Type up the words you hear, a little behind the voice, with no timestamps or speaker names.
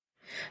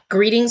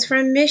Greetings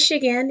from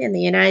Michigan in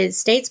the United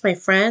States, my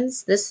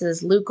friends. This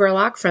is Lou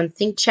Gerlach from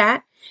Think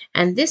Chat,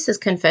 and this is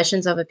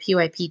Confessions of a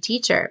PYP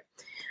Teacher.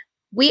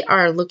 We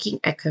are looking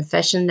at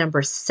confession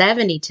number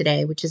 70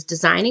 today, which is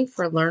designing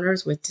for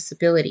learners with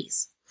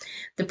disabilities.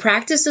 The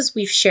practices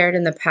we've shared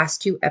in the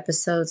past two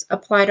episodes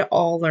apply to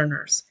all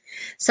learners.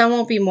 Some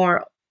will be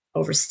more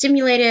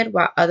overstimulated,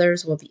 while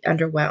others will be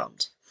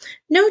underwhelmed.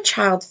 No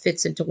child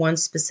fits into one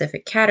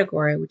specific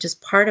category, which is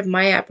part of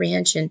my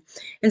apprehension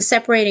in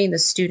separating the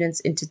students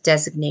into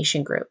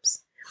designation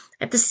groups.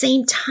 At the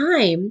same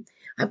time,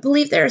 I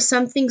believe there are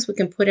some things we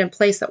can put in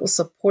place that will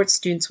support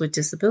students with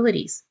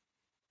disabilities.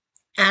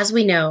 As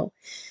we know,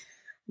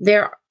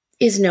 there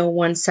is no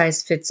one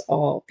size fits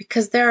all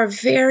because there are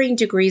varying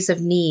degrees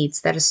of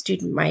needs that a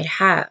student might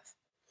have.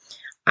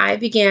 I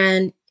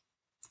began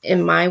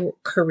in my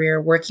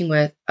career working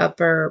with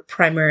upper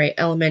primary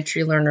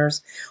elementary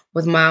learners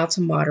with mild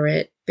to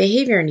moderate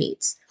behavior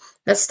needs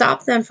that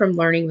stop them from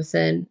learning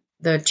within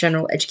the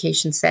general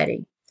education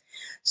setting.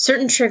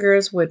 Certain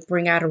triggers would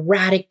bring out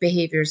erratic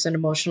behaviors and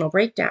emotional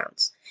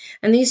breakdowns.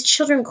 And these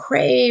children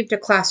craved a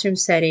classroom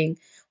setting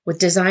with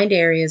designed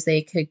areas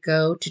they could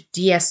go to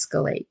de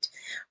escalate,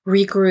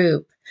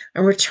 regroup,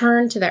 and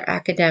return to their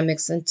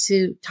academics and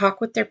to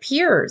talk with their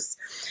peers.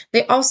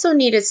 They also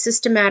needed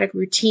systematic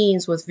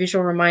routines with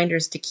visual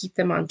reminders to keep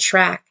them on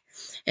track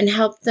and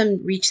help them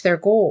reach their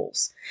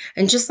goals.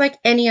 And just like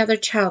any other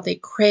child, they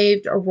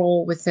craved a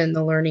role within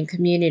the learning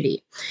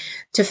community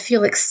to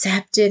feel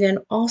accepted and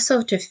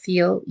also to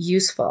feel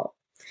useful.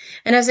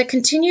 And as I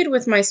continued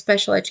with my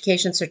special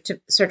education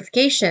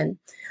certification,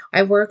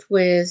 I worked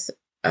with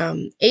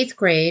eighth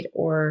grade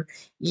or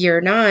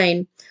year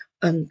nine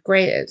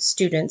grade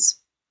students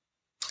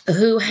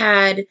who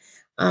had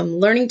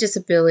learning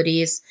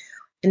disabilities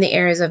in the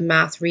areas of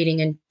math,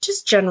 reading, and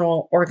just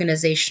general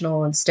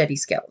organizational and study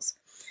skills.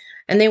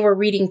 And they were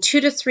reading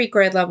 2 to 3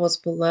 grade levels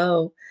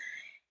below,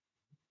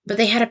 but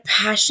they had a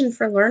passion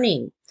for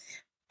learning.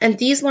 And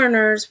these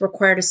learners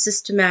required a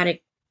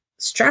systematic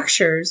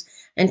structures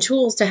and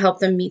tools to help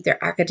them meet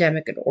their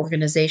academic and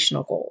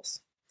organizational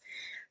goals.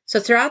 So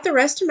throughout the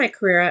rest of my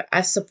career,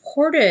 I've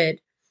supported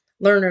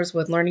learners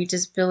with learning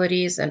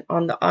disabilities and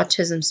on the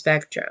autism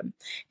spectrum.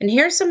 And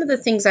here are some of the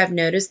things I've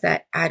noticed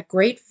that add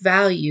great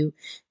value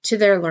to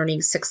their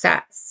learning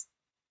success.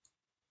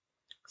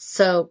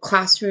 So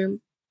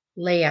classroom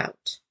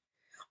layout.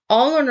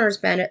 All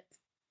learners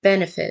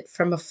benefit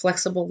from a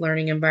flexible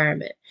learning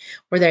environment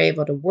where they're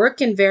able to work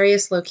in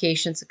various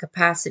locations and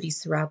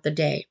capacities throughout the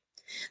day.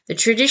 The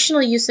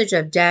traditional usage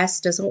of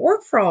desks doesn't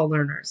work for all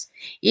learners,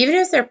 even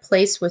if they're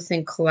placed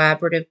within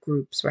collaborative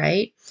groups,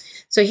 right?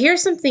 So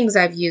here's some things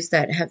I've used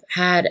that have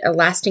had a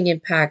lasting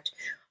impact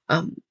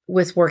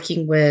with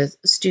working with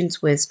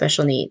students with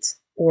special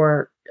needs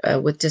or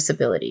with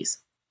disabilities.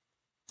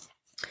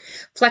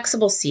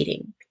 Flexible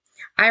seating.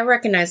 I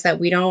recognize that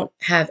we don't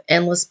have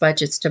endless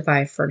budgets to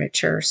buy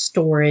furniture,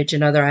 storage,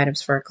 and other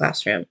items for our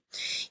classroom.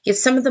 Yet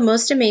some of the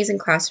most amazing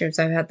classrooms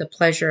I've had the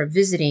pleasure of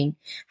visiting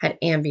had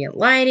ambient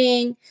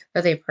lighting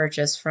that they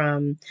purchased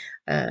from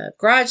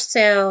garage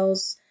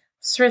sales,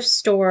 thrift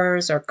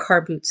stores, or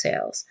car boot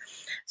sales.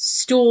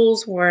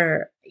 Stools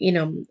were,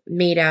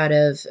 made out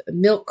of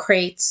milk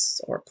crates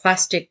or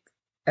plastic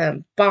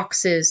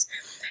boxes,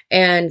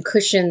 and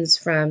cushions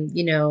from,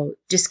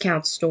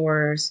 discount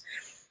stores.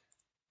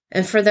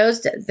 And for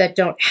those that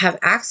don't have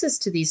access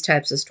to these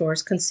types of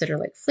stores, consider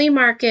like flea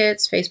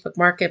markets, Facebook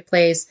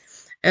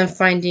Marketplace, and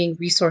finding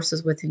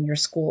resources within your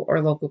school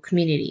or local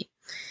community.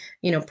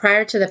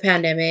 Prior to the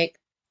pandemic,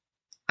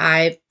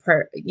 as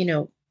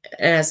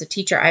a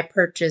teacher, I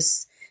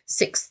purchased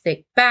 6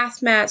 thick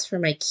bath mats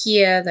from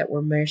IKEA that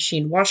were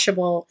machine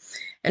washable,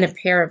 and a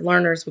pair of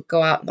learners would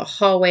go out in the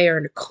hallway or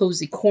in a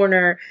cozy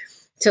corner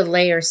to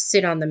lay or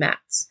sit on the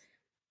mats.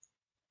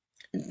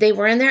 They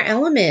were in their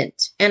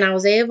element, and I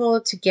was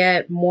able to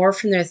get more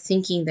from their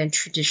thinking than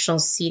traditional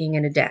seating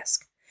at a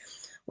desk.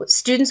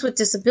 Students with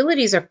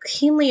disabilities are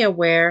keenly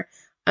aware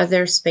of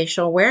their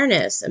spatial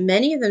awareness, and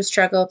many of them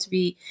struggle to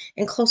be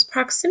in close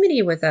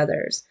proximity with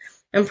others.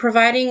 And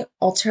providing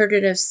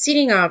alternative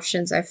seating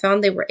options, I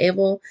found they were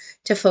able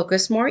to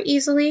focus more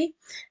easily.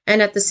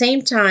 And at the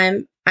same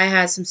time, I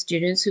had some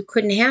students who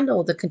couldn't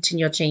handle the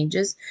continual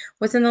changes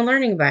within the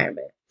learning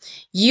environment.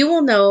 You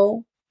will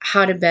know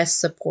how to best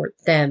support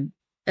them.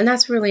 And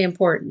that's really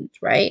important,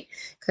 right?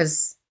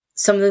 Because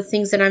some of the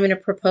things that I'm going to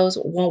propose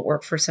won't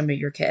work for some of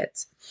your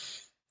kids.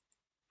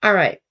 All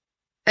right.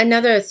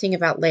 Another thing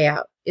about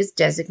layout is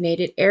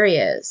designated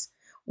areas.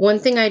 One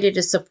thing I did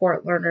to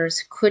support learners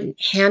who couldn't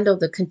handle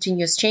the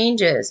continuous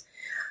changes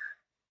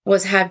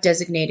was have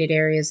designated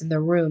areas in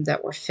the room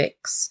that were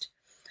fixed.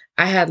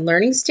 I had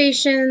learning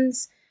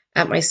stations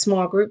at my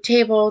small group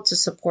table to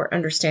support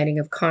understanding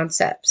of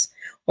concepts.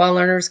 While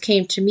learners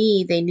came to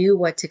me, they knew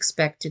what to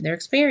expect in their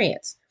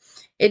experience.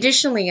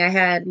 Additionally, I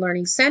had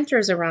learning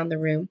centers around the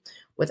room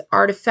with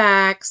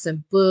artifacts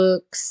and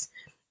books,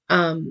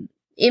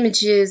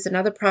 images, and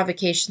other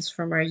provocations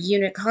from our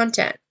unit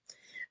content.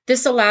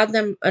 This allowed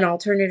them an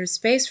alternative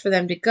space for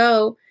them to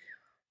go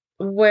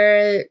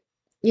where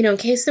in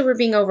case they were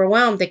being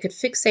overwhelmed, they could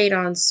fixate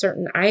on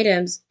certain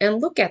items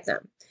and look at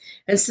them.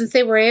 And since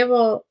they were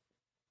able,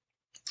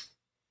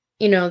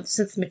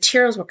 since the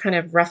materials were kind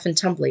of rough and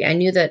tumbly, I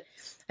knew that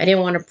I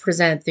didn't want to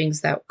present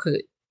things that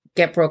could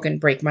get broken,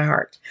 break my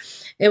heart.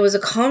 It was a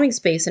calming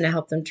space and it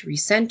helped them to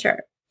recenter.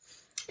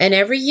 And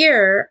every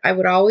year, I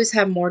would always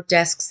have more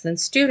desks than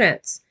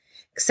students,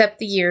 except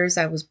the years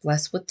I was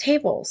blessed with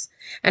tables.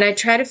 And I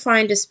tried to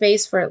find a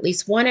space for at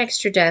least one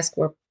extra desk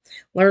where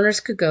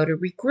learners could go to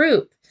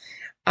regroup.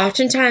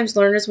 Oftentimes,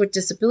 learners with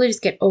disabilities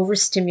get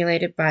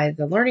overstimulated by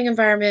the learning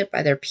environment,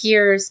 by their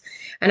peers,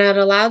 and I'd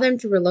allow them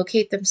to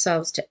relocate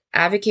themselves to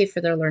advocate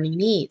for their learning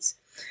needs.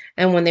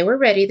 And when they were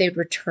ready, they'd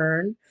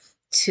return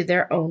to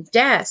their own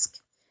desk.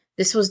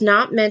 This was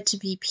not meant to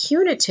be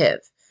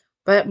punitive,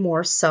 but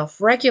more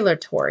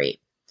self-regulatory.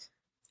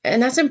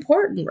 And that's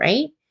important,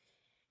 right?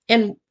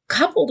 And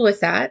coupled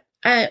with that,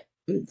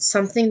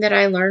 something that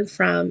I learned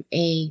from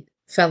a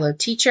fellow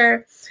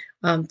teacher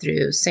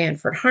through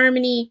Sanford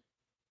Harmony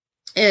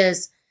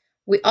is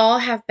we all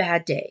have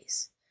bad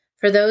days.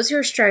 For those who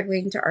are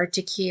struggling to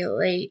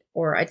articulate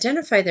or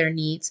identify their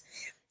needs,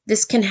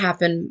 this can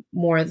happen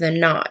more than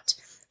not.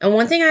 And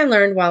one thing I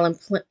learned while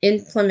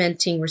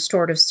implementing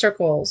restorative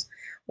circles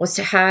was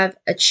to have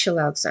a chill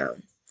out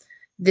zone.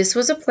 This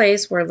was a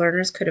place where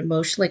learners could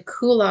emotionally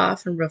cool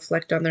off and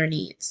reflect on their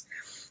needs.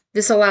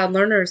 This allowed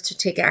learners to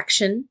take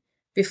action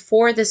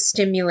before the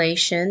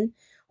stimulation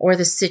or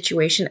the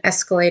situation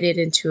escalated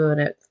into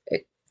an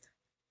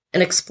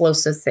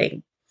explosive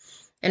thing.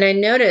 And I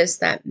noticed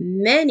that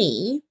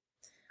many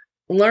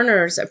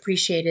learners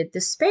appreciated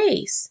the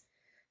space.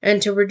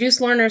 And to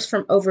reduce learners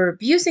from over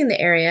abusing the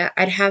area,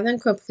 I'd have them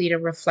complete a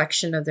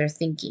reflection of their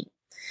thinking.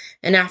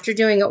 And after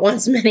doing it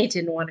once, many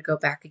didn't want to go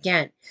back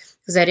again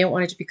because I didn't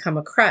want it to become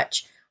a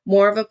crutch,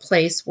 more of a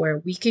place where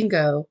we can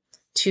go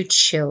to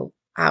chill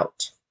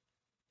out.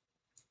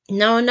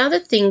 Now, another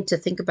thing to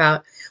think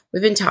about,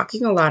 we've been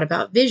talking a lot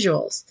about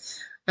visuals.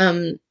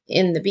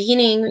 In the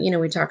beginning,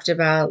 we talked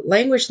about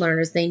language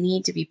learners. They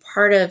need to be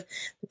part of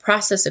the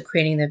process of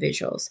creating the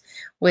visuals.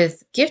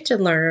 With gifted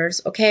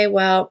learners,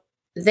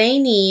 they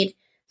need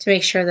to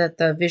make sure that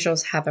the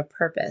visuals have a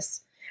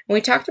purpose. And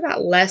we talked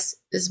about less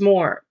is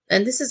more.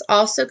 And this is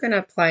also going to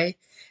apply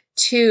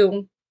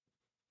to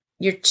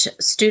your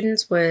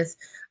students with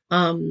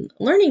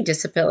learning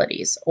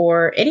disabilities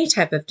or any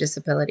type of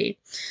disability.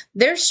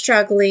 They're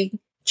struggling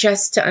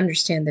just to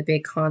understand the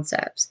big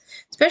concepts,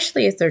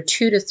 especially if they're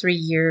 2 to 3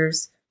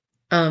 years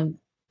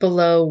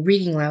below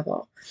reading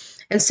level.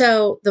 And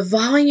so the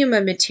volume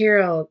of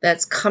material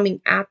that's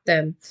coming at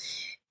them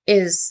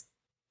is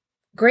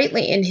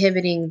greatly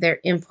inhibiting their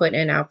input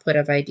and output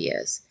of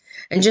ideas.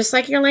 And just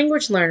like your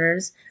language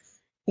learners,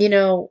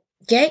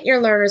 get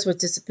your learners with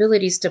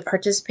disabilities to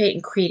participate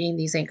in creating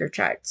these anchor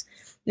charts.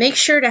 Make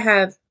sure to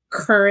have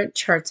current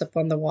charts up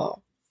on the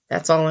wall.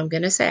 That's all I'm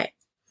going to say.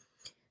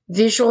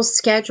 Visual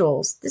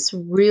schedules. This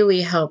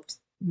really helped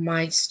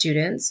my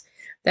students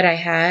that I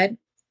had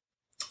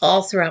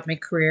all throughout my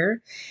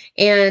career.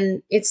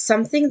 And it's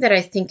something that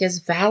I think is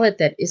valid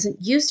that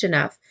isn't used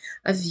enough,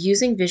 of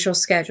using visual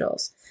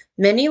schedules.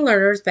 Many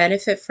learners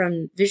benefit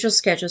from visual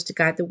schedules to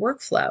guide the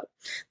workflow.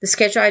 The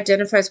schedule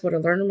identifies what a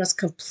learner must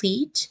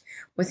complete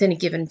within a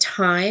given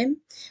time,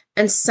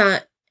 and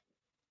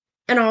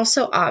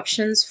also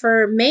options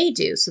for may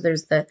do. So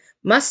there's the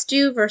must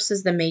do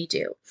versus the may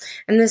do.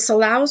 And this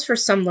allows for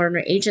some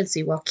learner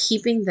agency while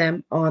keeping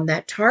them on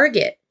that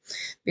target,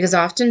 because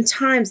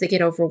oftentimes they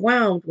get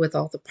overwhelmed with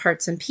all the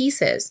parts and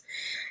pieces.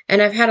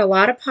 And I've had a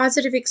lot of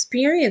positive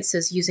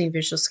experiences using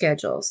visual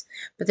schedules,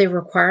 but they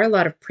require a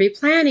lot of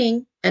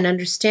pre-planning and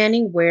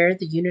understanding where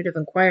the unit of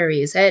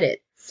inquiry is headed,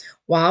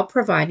 while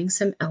providing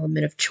some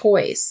element of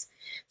choice.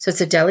 So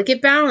it's a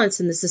delicate balance,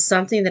 and this is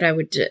something that I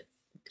would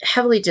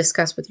heavily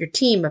discuss with your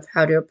team of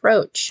how to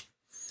approach.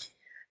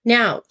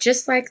 Now,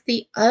 just like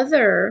the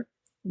other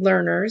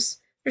learners,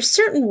 there's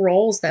certain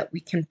roles that we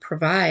can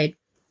provide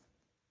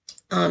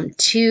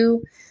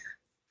to,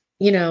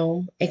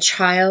 a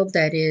child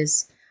that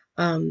is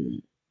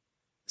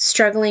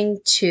struggling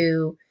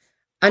to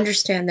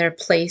understand their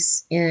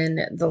place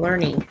in the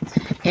learning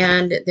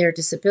and their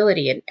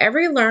disability. And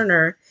every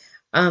learner,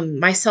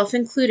 myself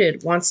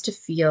included, wants to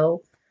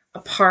feel a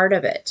part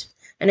of it.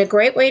 And a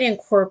great way to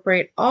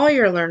incorporate all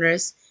your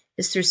learners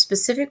is through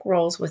specific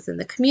roles within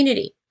the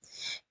community.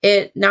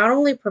 It not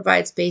only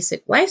provides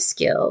basic life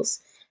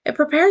skills, it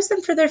prepares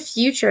them for their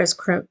future as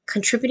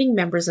contributing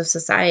members of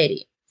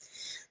society.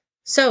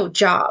 So,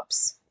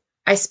 jobs.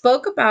 I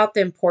spoke about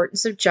the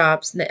importance of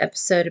jobs in the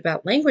episode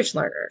about language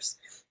learners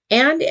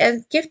and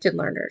as gifted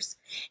learners.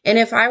 And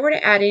if I were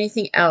to add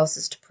anything else,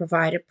 is to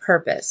provide a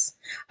purpose.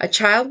 A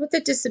child with a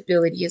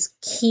disability is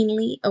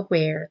keenly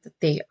aware that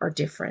they are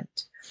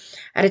different.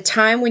 At a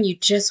time when you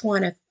just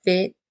want to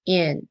fit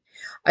in,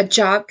 a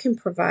job can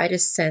provide a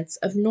sense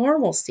of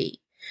normalcy.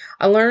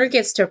 A learner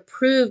gets to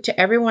prove to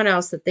everyone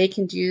else that they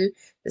can do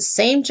the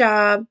same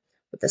job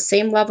with the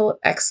same level of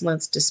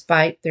excellence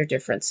despite their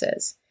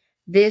differences.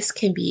 This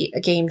can be a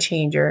game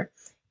changer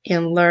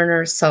in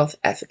learner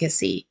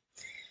self-efficacy.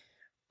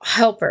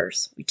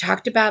 Helpers, we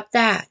talked about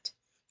that.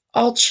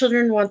 All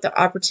children want the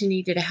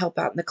opportunity to help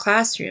out in the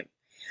classroom.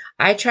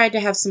 I tried to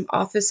have some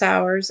office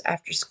hours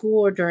after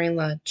school or during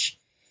lunch.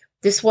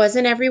 This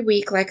wasn't every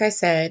week, like I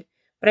said,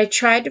 but I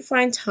tried to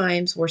find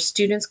times where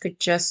students could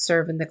just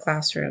serve in the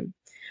classroom.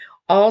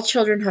 All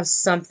children have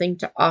something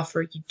to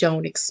offer you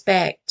don't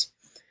expect.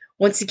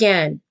 Once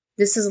again,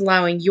 this is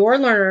allowing your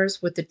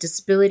learners with a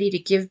disability to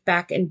give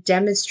back and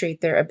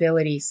demonstrate their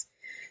abilities.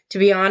 To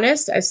be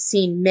honest, I've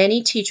seen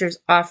many teachers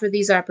offer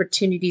these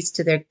opportunities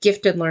to their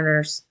gifted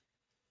learners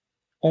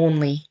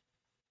only,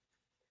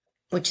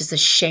 which is a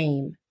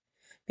shame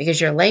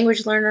because your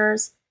language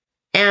learners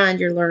and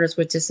your learners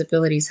with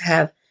disabilities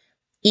have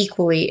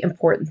equally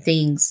important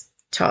things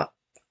to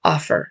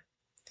offer.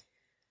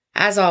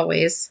 As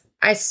always,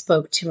 I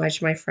spoke too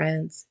much, my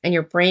friends, and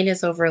your brain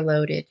is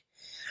overloaded.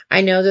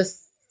 I know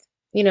this,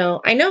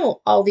 I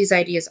know all these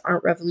ideas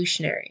aren't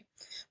revolutionary,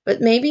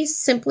 but maybe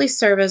simply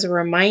serve as a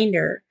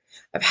reminder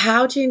of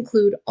how to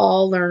include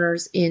all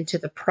learners into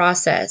the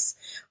process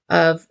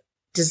of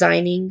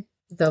designing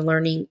the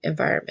learning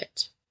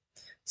environment.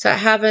 So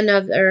have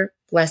another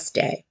blessed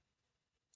day.